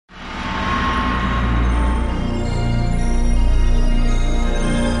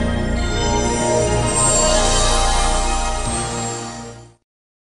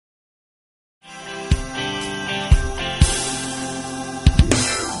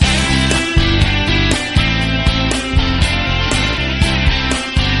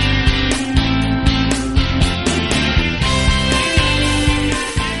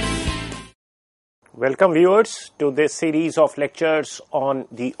Welcome viewers to this series of lectures on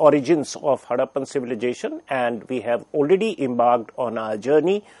the origins of Harappan civilization, and we have already embarked on our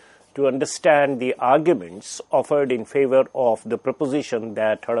journey to understand the arguments offered in favor of the proposition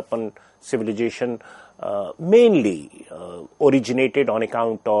that Harappan civilization mainly originated on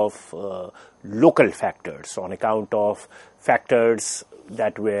account of local factors, on account of factors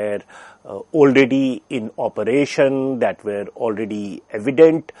that were already in operation, that were already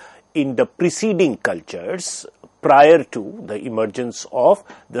evident in the preceding cultures prior to the emergence of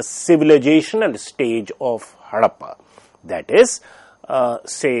the civilizational stage of Harappa. That is,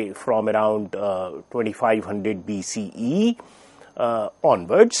 say from around 2500 BCE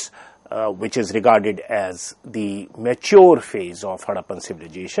onwards, which is regarded as the mature phase of Harappan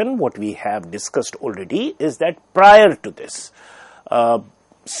civilization. What we have discussed already is that prior to this,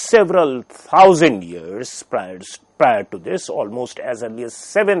 several thousand years prior to this, almost as early as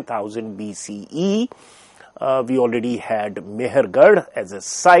 7000 BCE, we already had Mehergarh as a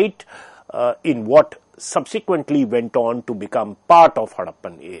site in what subsequently went on to become part of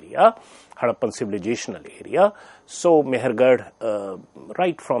Harappan area, Harappan civilizational area. So Mehergarh,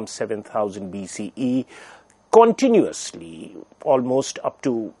 right from 7000 BCE, continuously, almost up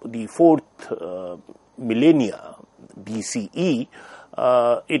to the 4th millennia BCE,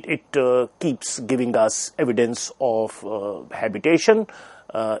 it keeps giving us evidence of habitation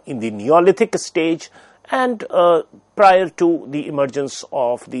in the Neolithic stage, and prior to the emergence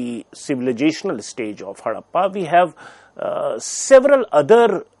of the civilizational stage of Harappa, we have several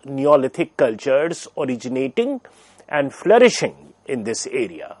other Neolithic cultures originating and flourishing in this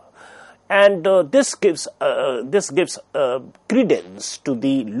area. And this gives credence to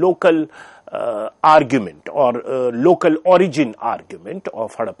the local argument or local origin argument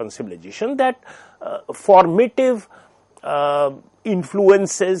of Harappan civilization, that formative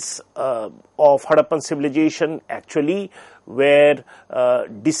influences of Harappan civilization actually were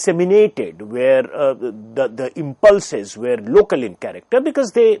disseminated, where the impulses were local in character,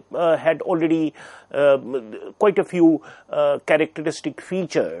 because they had already quite a few characteristic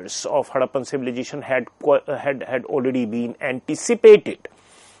features of Harappan civilization had already been anticipated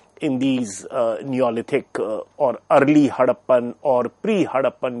in these Neolithic or early Harappan or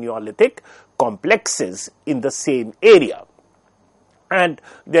pre-Harappan Neolithic complexes in the same area. And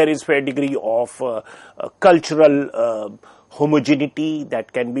there is fair degree of cultural homogeneity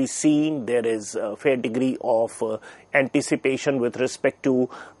that can be seen. There is a fair degree of anticipation with respect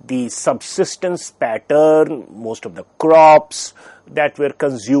to the subsistence pattern. Most of the crops that were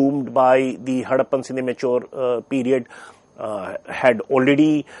consumed by the Harappans in the mature period had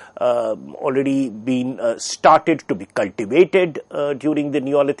already been started to be cultivated during the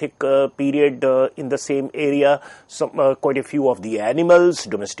Neolithic period in the same area. Quite a few of the animals,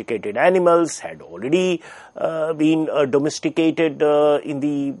 domesticated animals, had already been domesticated in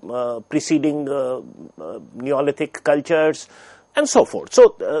the preceding Neolithic cultures, and so forth.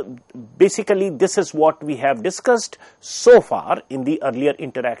 So basically this is what we have discussed so far in the earlier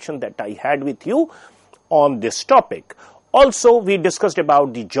interaction that I had with you on this topic. Also, we discussed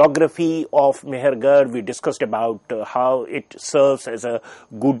about the geography of Mehergarh. We discussed about how it serves as a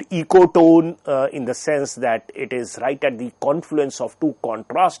good ecotone in the sense that it is right at the confluence of two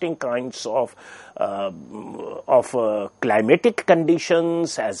contrasting kinds of climatic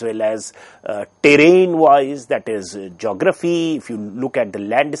conditions, as well as terrain-wise, that is geography. If you look at the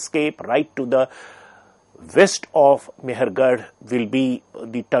landscape, right to the west of Mehergarh will be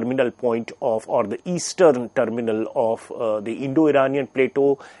the terminal point of, or the eastern terminal of the Indo-Iranian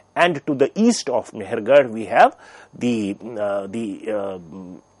plateau, and to the east of Mehergarh we have the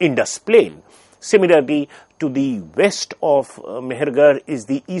Indus plain. Similarly, to the west of Mehergarh is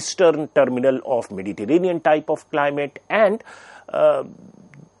the eastern terminal of Mediterranean type of climate, and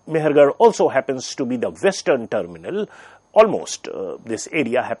Mehergarh also happens to be the western terminal. Almost this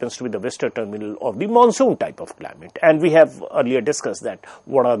area happens to be the western terminal of the monsoon type of climate, and we have earlier discussed that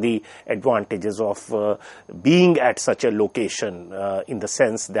what are the advantages of being at such a location, in the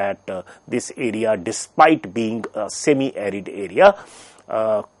sense that this area, despite being a semi-arid area,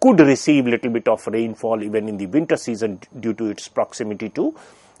 could receive little bit of rainfall even in the winter season due to its proximity to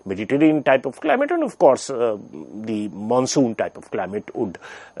Mediterranean type of climate, and of course the monsoon type of climate would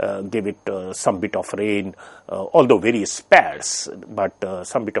give it some bit of rain, although very sparse, but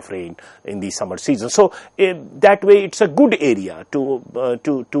some bit of rain in the summer season. So that way it's a good area for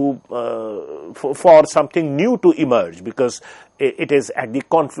something new to emerge, because it is at the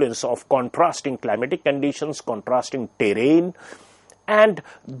confluence of contrasting climatic conditions, contrasting terrain, and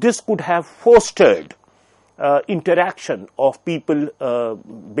this could have fostered interaction of people,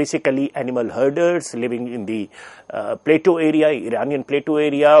 basically animal herders living in the plateau area, Iranian plateau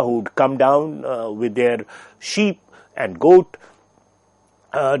area, who would come down with their sheep and goat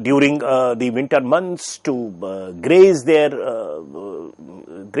during the winter months to graze their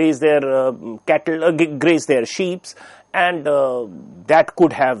cattle, graze their sheep, and that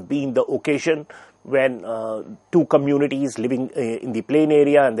could have been the occasion when two communities living in the plain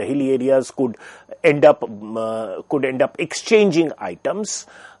area and the hilly areas could end up exchanging items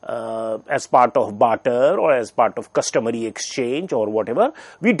as part of barter or as part of customary exchange or whatever.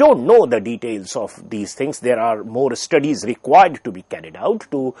 We don't know the details of these things. There are more studies required to be carried out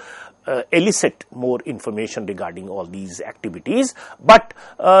to elicit more information regarding all these activities, but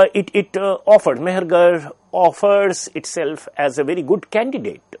Mehergarh offers itself as a very good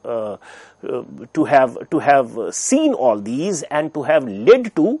candidate to have seen all these and to have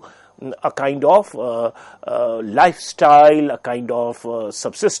led to a kind of lifestyle, a kind of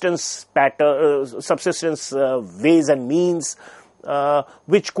subsistence pattern, ways and means,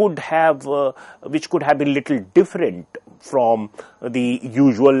 which could have been little different from the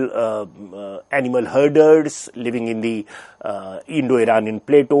usual animal herders living in the Indo-Iranian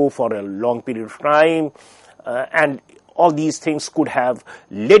plateau for a long period of time, and all these things could have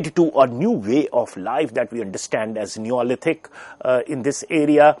led to a new way of life that we understand as Neolithic in this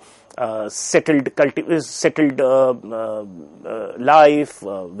area. Settled life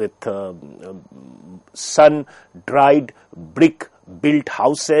with sun-dried brick-built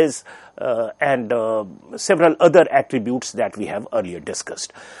houses and several other attributes that we have earlier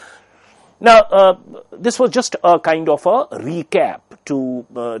discussed. Now, this was just a kind of a recap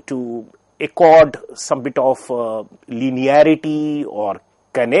to accord some bit of linearity or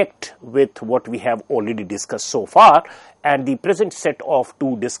connect with what we have already discussed so far, and the present set of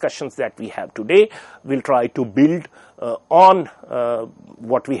two discussions that we have today will try to build on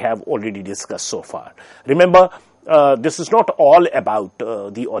what we have already discussed so far. Remember, this is not all about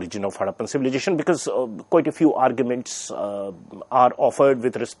the origin of Harappan civilization, because quite a few arguments are offered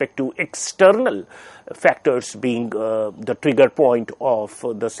with respect to external factors being the trigger point of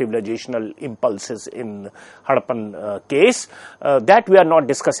the civilizational impulses in Harappan case. That we are not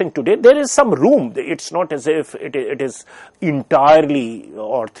discussing today. There is some room. It's not as if it is entirely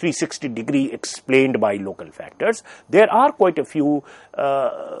or 360-degree explained by local factors. There are quite a few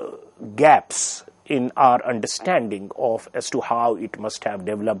gaps in our understanding of as to how it must have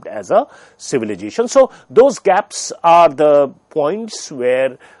developed as a civilization. So those gaps are the points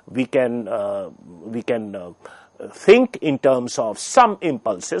where we can think in terms of some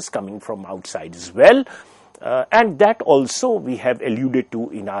impulses coming from outside as well. And that also we have alluded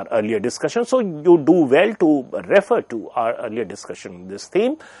to in our earlier discussion. So you do well to refer to our earlier discussion on this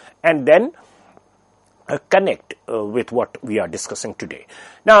theme and then connect with what we are discussing today.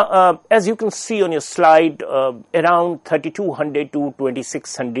 Now, as you can see on your slide, around 3200 to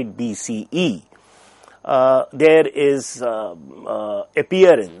 2600 BCE, there is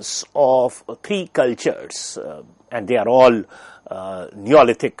appearance of three cultures, and they are all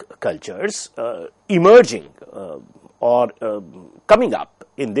Neolithic cultures, emerging or coming up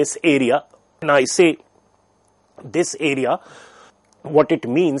in this area. And I say this area, what it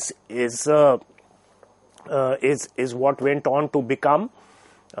means is what went on to become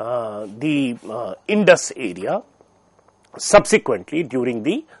the Indus area subsequently during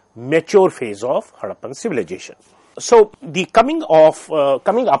the mature phase of Harappan civilization. So the coming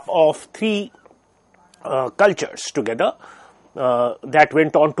up of three cultures together that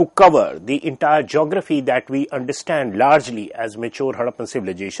went on to cover the entire geography that we understand largely as mature Harappan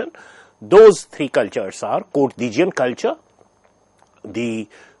civilization. Those three cultures are Kotdijian culture, the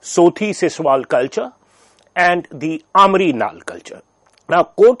Sothi Siswal culture, and the Amri Nal culture. Now,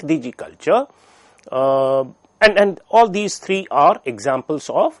 Kotdiji culture, and all these three are examples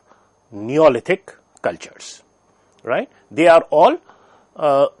of Neolithic cultures, right? They are all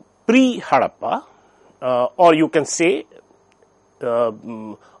pre-Harappa, or you can say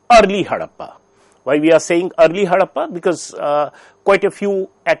early Harappa. Why we are saying early Harappa? Because quite a few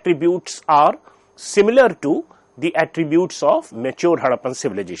attributes are similar to the attributes of mature Harappan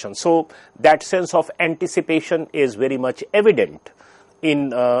civilization. So that sense of anticipation is very much evident in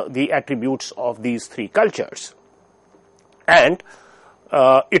the attributes of these three cultures. And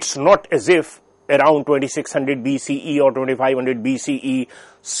it's not as if around 2600 BCE or 2500 BCE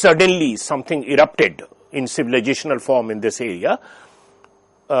suddenly something erupted in civilizational form in this area.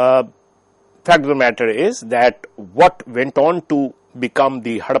 Fact of the matter is that what went on to become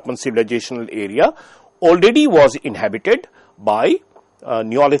the Harappan civilizational area already was inhabited by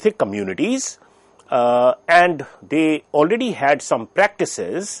Neolithic communities and they already had some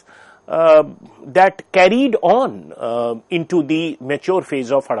practices that carried on into the mature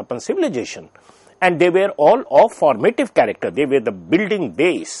phase of Harappan civilization. And they were all of formative character. They were the building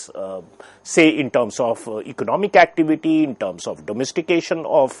base, say in terms of economic activity, in terms of domestication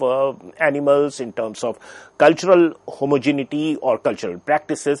of animals, in terms of cultural homogeneity or cultural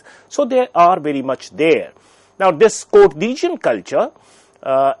practices. So they are very much there. Now this Court-Dijan culture,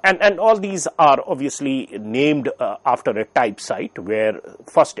 and all these are obviously named after a type site where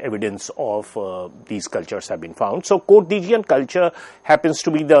first evidence of these cultures have been found. So Court-Dijan culture happens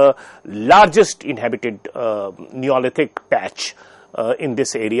to be the largest inhabited Neolithic patch in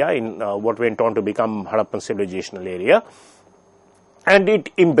this area, in what went on to become Harappan civilizational area. And it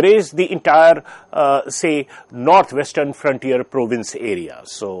embraced the entire, say, northwestern frontier province area.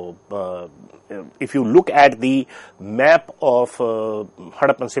 So, if you look at the map of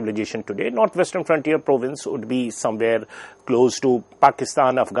Harappan civilization today, northwestern frontier province would be somewhere close to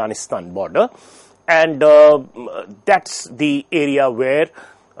Pakistan-Afghanistan border. And that's the area where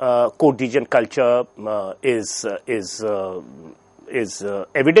Court-Dijan culture is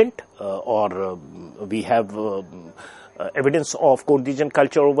evident, or we have evidence of Court-Dijan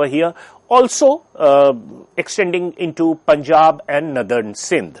culture over here, also extending into Punjab and northern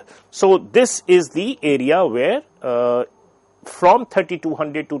Sindh. So this is the area where from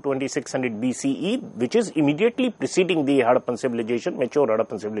 3200 to 2600 BCE, which is immediately preceding the Harappan civilization, mature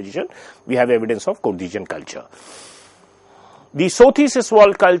Harappan civilization, we have evidence of Court-Dijan culture. The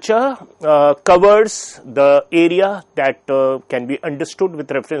Sothi-Siswal culture covers the area that can be understood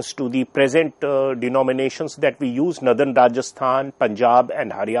with reference to the present denominations that we use, northern Rajasthan, Punjab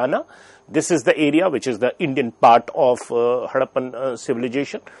and Haryana. This is the area which is the Indian part of Harappan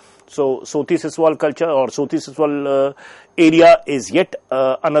civilization. So Sothi-Siswal culture or Sothi-Siswal area is yet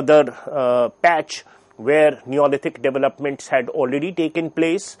another patch where Neolithic developments had already taken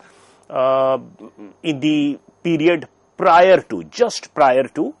place in the period just prior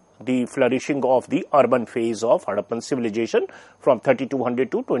to the flourishing of the urban phase of Harappan civilization from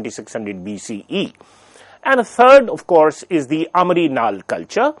 3200 to 2600 BCE. And a third, of course, is the Amari-Nal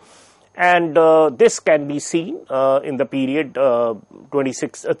culture, and this can be seen in the period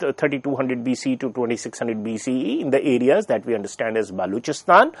 3200 BC to 2600 BCE in the areas that we understand as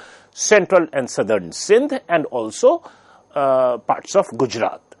Baluchistan, central and southern Sindh, and also parts of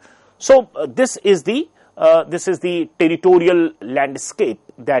Gujarat. So this is the territorial landscape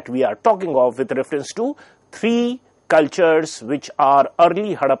that we are talking of with reference to three cultures which are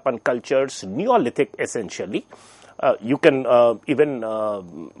early Harappan cultures, Neolithic essentially. You can even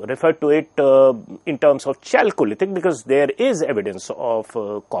refer to it in terms of Chalcolithic, because there is evidence of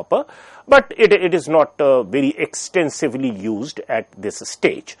copper, but it is not very extensively used at this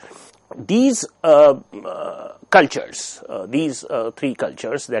stage. These cultures, these three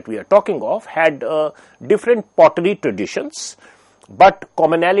cultures that we are talking of, had different pottery traditions, but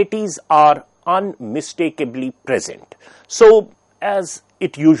commonalities are unmistakably present. So, as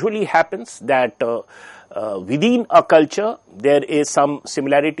it usually happens that within a culture there is some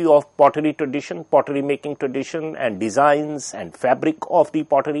similarity of pottery tradition, pottery making tradition, and designs and fabric of the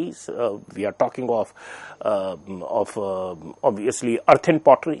potteries. We are talking of obviously earthen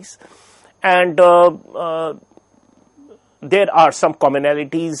potteries, and there are some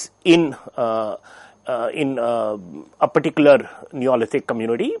commonalities in a particular Neolithic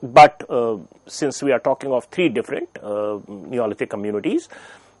community, but since we are talking of three different Neolithic communities,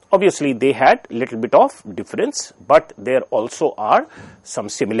 obviously they had little bit of difference, but there also are some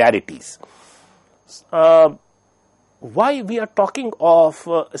similarities. Why we are talking of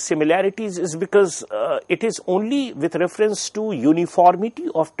similarities is because it is only with reference to uniformity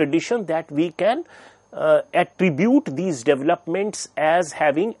of tradition that we can attribute these developments as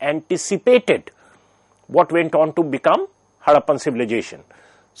having anticipated what went on to become Harappan civilization.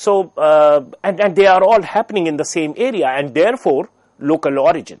 So, and they are all happening in the same area, and therefore local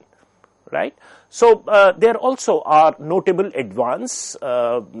origin, right? So, there also are notable advances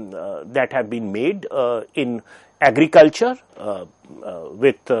that have been made in agriculture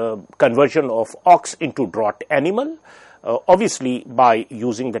with conversion of ox into draught animal, obviously by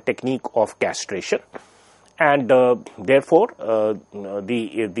using the technique of castration, and therefore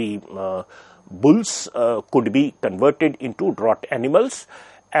the bulls could be converted into draught animals,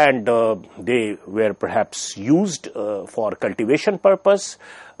 and they were perhaps used for cultivation purpose.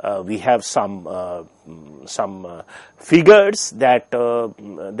 We have some figures that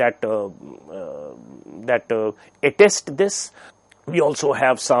attest this. We also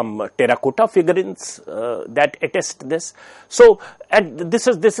have some terracotta figurines that attest this. So, and this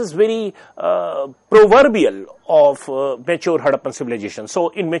is very proverbial of mature Harappan civilization. So,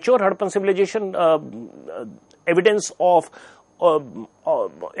 in mature Harappan civilization, evidence of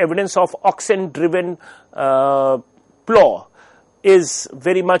oxen-driven plough is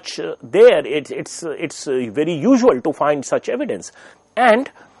very much there. It's very usual to find such evidence. And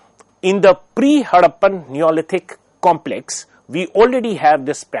in the pre-Harappan Neolithic complex, we already have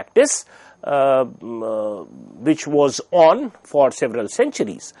this practice which was on for several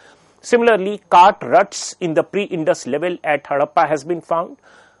centuries. Similarly, cart ruts in the pre-Indus level at Harappa has been found.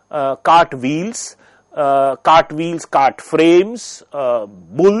 Cart wheels, cart frames,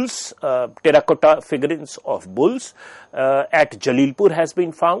 bulls, terracotta figurines of bulls at Jalilpur has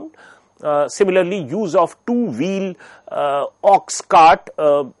been found. Similarly, use of two-wheel ox cart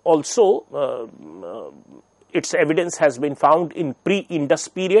also its evidence has been found in pre-Indus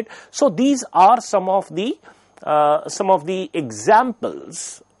period. So these are some of the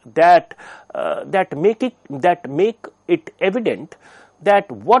examples that make it evident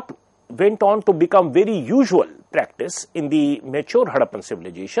that what went on to become very usual practice in the mature Harappan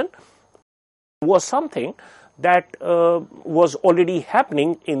civilization was something that was already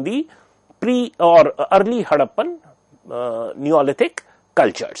happening in the pre or early Harappan Neolithic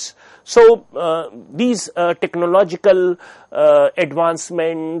cultures. So these technological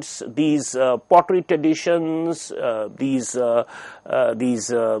advancements, these pottery traditions, these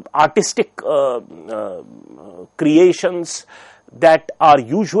artistic creations that are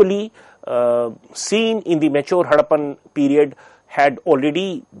usually seen in the mature Harappan period had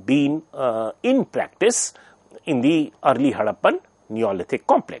already been in practice in the early Harappan Neolithic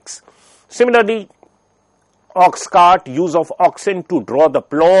complex. Similarly, ox cart, use of oxen to draw the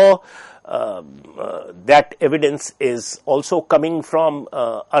plough, that evidence is also coming from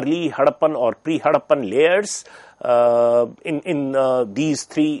early Harappan or pre-Harappan layers in these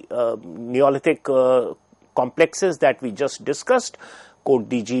three Neolithic complexes that we just discussed, Kot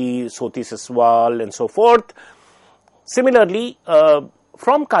Diji, Soti Siswal and so forth. Similarly,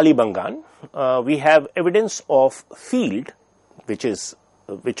 from Kalibangan, we have evidence of field,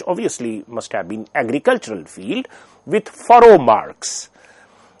 which obviously must have been agricultural field, with furrow marks,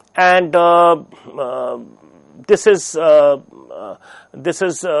 and this is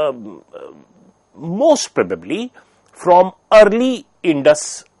most probably from early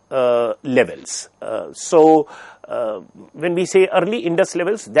Indus levels. So when we say early Indus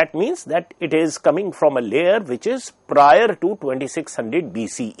levels, that means that it is coming from a layer which is prior to 2600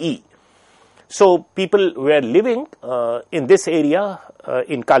 BCE. So people were living in this area,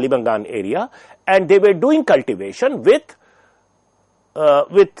 in Kalibangan area, and they were doing cultivation with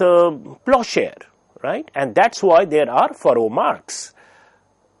plowshare, right? And that's why there are furrow marks,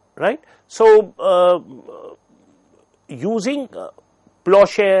 right? So using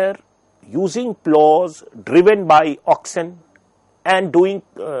plowshare, using plows driven by oxen and doing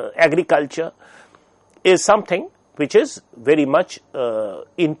agriculture is something which is very much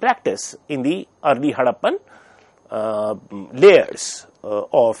in practice in the early Harappan layers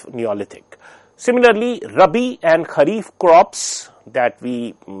of Neolithic. Similarly, Rabi and Kharif crops that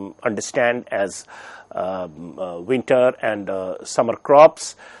we understand as winter and summer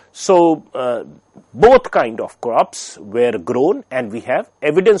crops. So both kind of crops were grown, and we have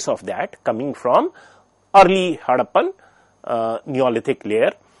evidence of that coming from early Harappan Neolithic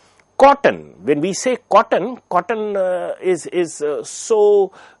layer. Cotton, when we say cotton is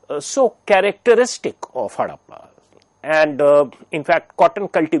so characteristic of Harappa, and in fact cotton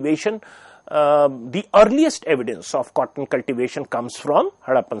cultivation, the earliest evidence of cotton cultivation comes from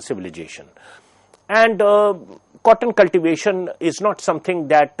Harappan civilization. And cotton cultivation is not something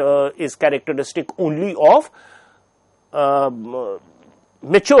that is characteristic only of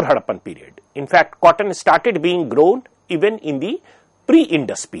mature Harappan period. In fact, cotton started being grown even in the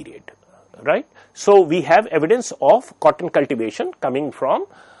pre-Indus period, right? So we have evidence of cotton cultivation coming from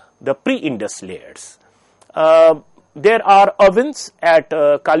the pre-Indus layers. There are ovens at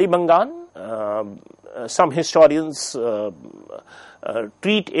Kalibangan. Some historians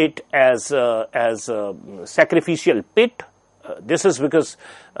treat it as a sacrificial pit. This is because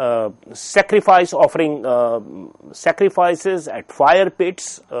offering sacrifices at fire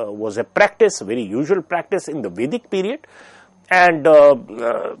pits was a practice, very usual practice in the Vedic period, and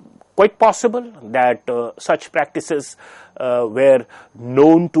quite possible that such practices were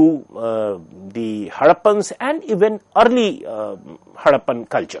known to the Harappans and even early Harappan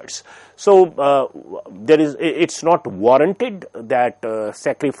cultures. So it's not warranted that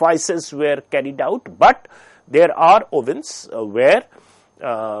sacrifices were carried out, but there are ovens where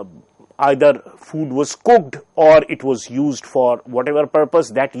either food was cooked or it was used for whatever purpose.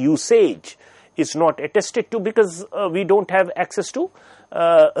 That usage is not attested to because we don't have access to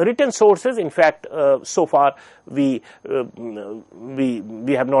written sources. In fact, so far we have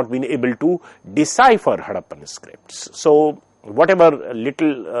not been able to decipher Harappan scripts. So whatever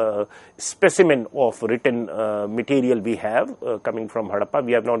little specimen of written material we have coming from Harappa,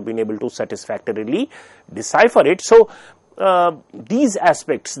 we have not been able to satisfactorily decipher it. So these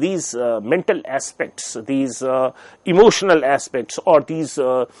aspects, these mental aspects, these emotional aspects, or these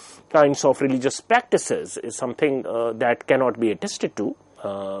kinds of religious practices is something that cannot be attested to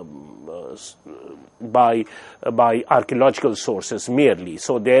by archaeological sources merely.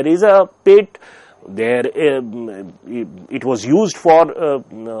 So there is a pit. There, it was used for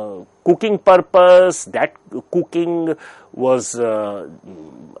cooking purpose. That cooking was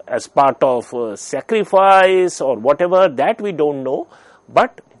as part of sacrifice or whatever, that we don't know.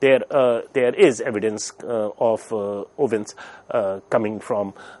 But there is evidence of ovens coming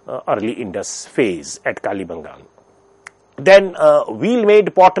from early Indus phase at Kalibangan. Then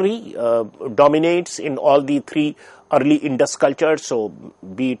wheel-made pottery dominates in all the three early Indus cultures, so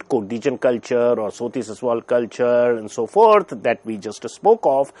be it Kodijan culture or Soti Saswal culture and so forth that we just spoke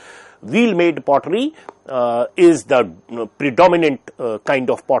of. Wheel-made pottery is the predominant kind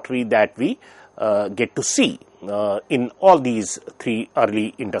of pottery that we get to see in all these three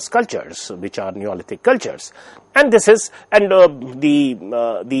early Indus cultures, which are Neolithic cultures. And this is, and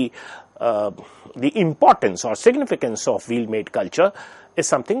the importance or significance of wheel-made culture is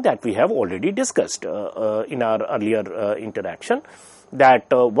something that we have already discussed in our earlier interaction, that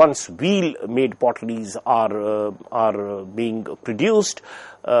once wheel-made potteries are being produced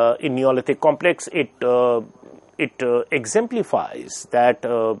in Neolithic complex, it exemplifies that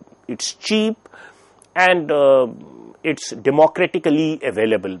it's cheap and it's democratically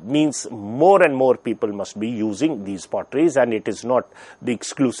available, means more and more people must be using these potteries, and it is not the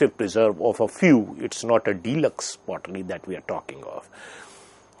exclusive preserve of a few. It's not a deluxe pottery that we are talking of.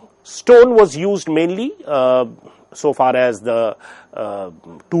 Stone was used mainly so far as the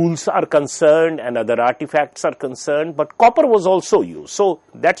tools are concerned and other artifacts are concerned, but copper was also used. So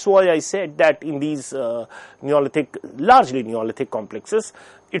that's why I said that in these largely Neolithic complexes,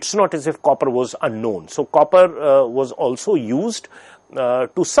 it's not as if copper was unknown. So copper was also used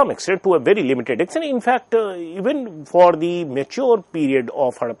to some extent, to a very limited extent. In fact, even for the mature period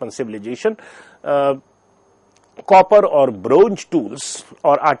of Harappan civilization, copper or bronze tools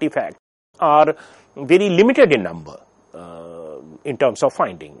or artifacts are very limited in number in terms of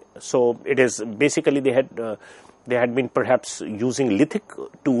finding. So it is basically they had been perhaps using lithic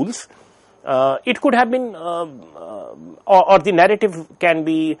tools. It could have been, or the narrative can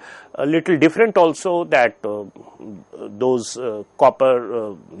be a little different also, that those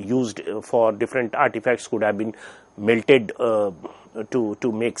copper used for different artifacts could have been melted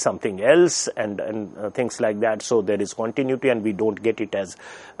to make something else and things like that. So there is continuity, and we don't get it as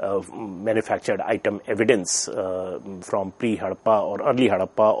manufactured item evidence from pre-Harappa or early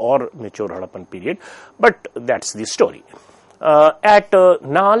Harappa or mature Harappan period, but that's the story. At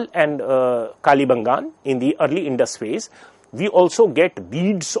Nal and Kalibangan in the early Indus phase, we also get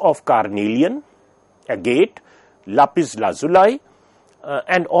beads of carnelian, agate, lapis lazuli,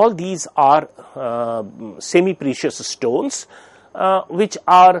 and all these are semi-precious stones which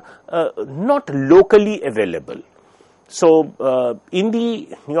are not locally available. So in the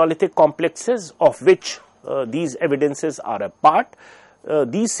Neolithic complexes of which these evidences are a part,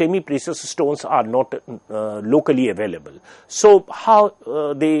 these semi-precious stones are not locally available. So how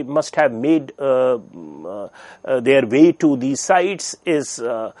they must have made their way to these sites is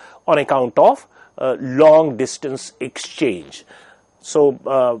on account of long distance exchange. So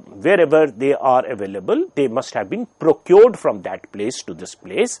wherever they are available, they must have been procured from that place to this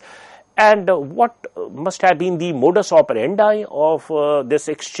place. And what must have been the modus operandi of this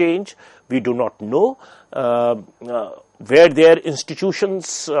exchange, we do not know. Were there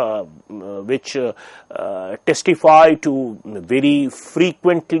institutions which testify to very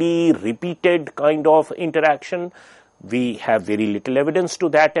frequently repeated kind of interaction? We have very little evidence to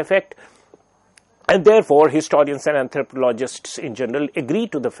that effect. And therefore, historians and anthropologists in general agree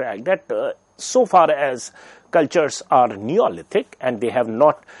to the fact that so far as cultures are Neolithic and they have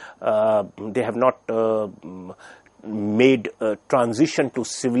not made a transition to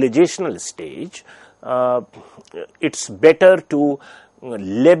civilizational stage, it's better to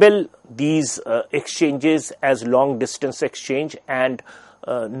label these exchanges as long distance exchange and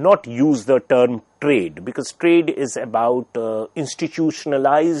not use the term trade, because trade is about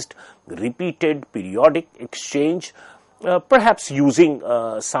institutionalized, repeated, periodic exchange, perhaps using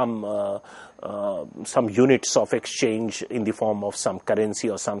some units of exchange in the form of some currency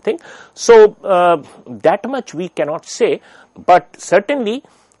or something. So that much we cannot say, but certainly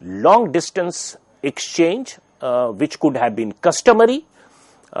long distance exchange, which could have been customary,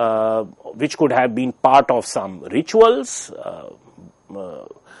 which could have been part of some rituals,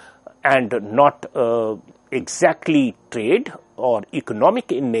 and not exactly trade or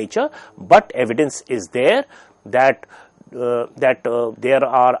economic in nature, but evidence is there that there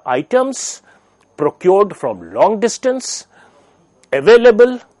are items procured from long distance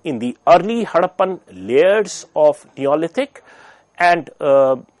available in the early Harappan layers of Neolithic, and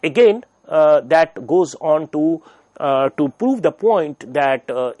again that goes on to prove the point that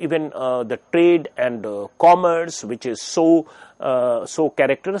even the trade and commerce, which is so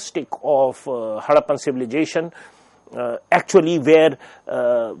characteristic of Harappan civilization, actually were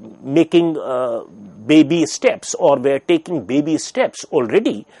making baby steps, or were taking baby steps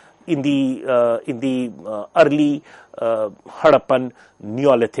already in the early Harappan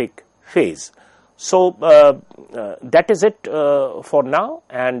Neolithic phase. So that is it for now,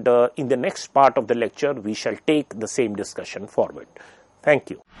 and in the next part of the lecture we shall take the same discussion forward.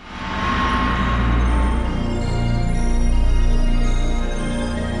 Thank you.